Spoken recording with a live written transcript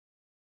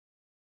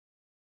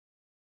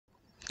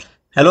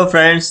Hello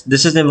friends,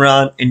 this is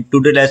Imran. In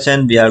today's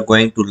lesson, we are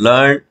going to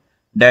learn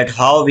that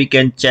how we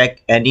can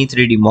check any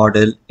 3D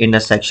model in a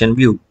section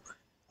view.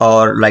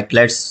 Or like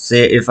let's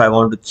say if I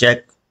want to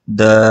check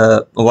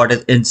the what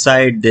is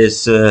inside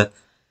this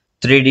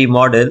 3D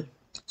model.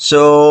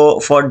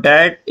 So for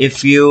that,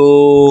 if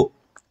you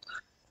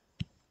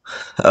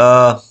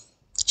uh,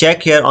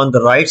 check here on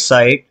the right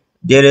side,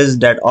 there is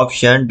that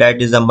option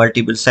that is a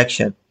multiple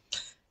section.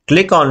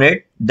 Click on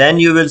it, then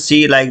you will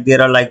see like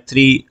there are like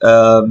three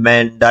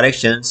main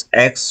directions: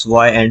 X,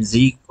 Y and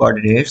Z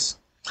coordinates.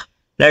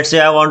 Let's say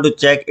I want to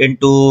check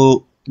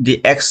into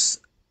the X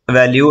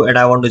value and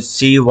I want to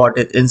see what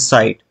is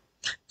inside.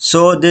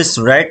 So this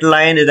red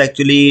line is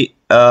actually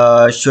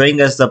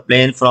showing us the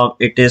plane from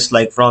it is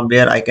like from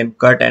where I can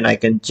cut and I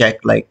can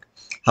check like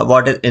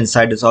what is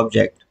inside this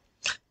object.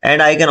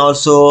 And I can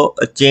also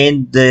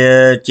change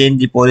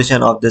the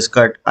position of this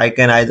cut. I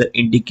can either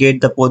indicate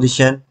the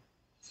position,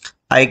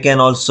 I can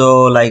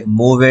also like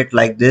move it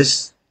like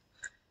this.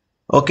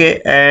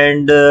 Okay,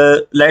 and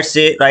let's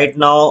say right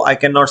now I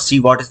cannot see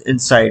what is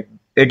inside.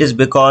 It is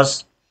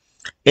because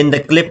in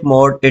the clip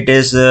mode it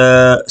is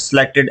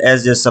selected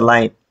as just a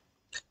line.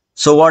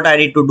 So what I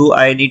need to do,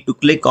 I need to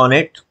click on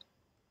it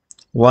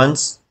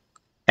once,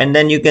 and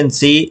then you can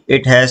see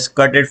it has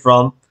cut it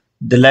from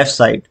the left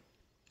side.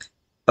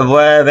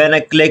 When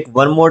I click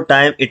one more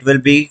time, it will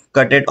be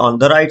cut it on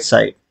the right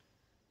side.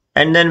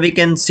 And then we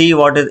can see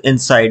what is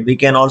inside. We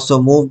can also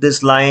move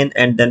this line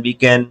and then we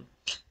can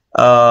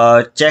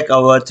check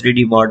our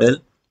 3D model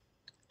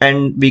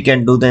and we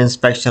can do the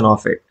inspection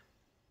of it.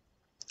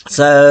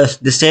 So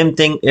the same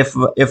thing, if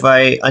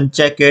I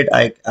uncheck it,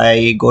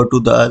 I go to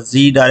the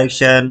Z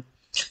direction,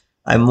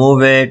 I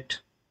move it,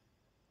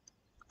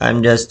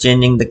 I'm just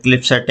changing the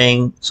clip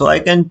setting so I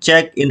can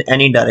check in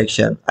any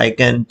direction. I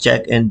can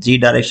check in Z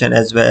direction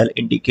as well,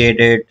 indicate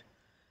it,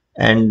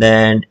 and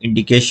then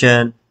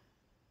indication,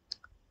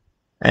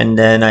 and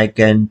then I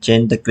can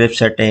change the clip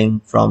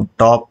setting from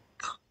top,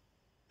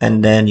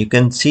 and then you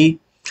can see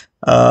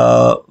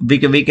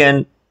we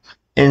can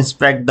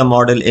inspect the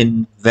model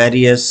in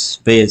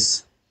various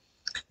ways.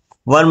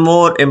 One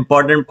more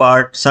important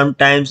part,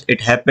 sometimes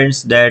it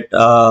happens that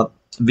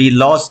we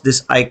lost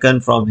this icon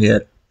from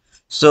here.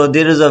 So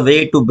there is a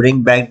way to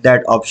bring back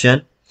that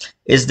option,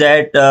 is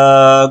that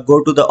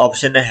go to the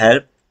option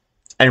help,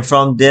 and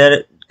from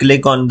there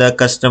click on the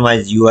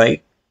customize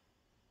UI.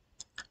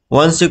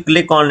 Once you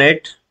click on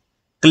it,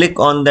 click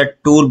on the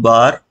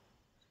toolbar,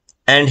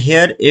 and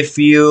here if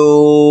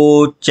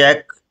you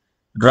check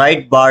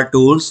right bar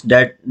tools,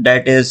 that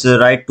is the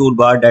right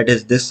toolbar, that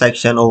is this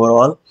section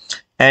overall,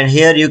 and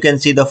here you can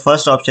see the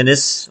first option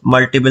is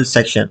multiple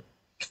section.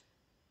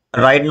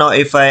 Right now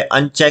if I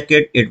uncheck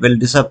it, it will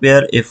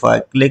disappear. If I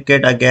click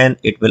it again,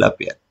 it will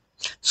appear.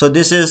 So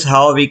this is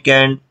how we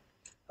can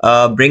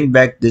bring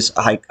back this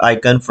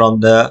icon from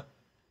the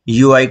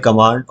UI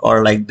command,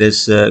 or like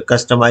this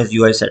customize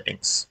UI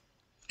settings.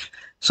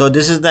 So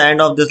this is the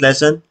end of this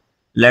lesson.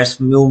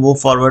 Let's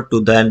move forward to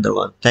the other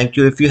one. Thank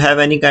you. If you have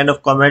any kind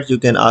of comments, you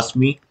can ask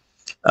me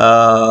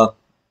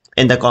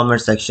in the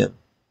comment section.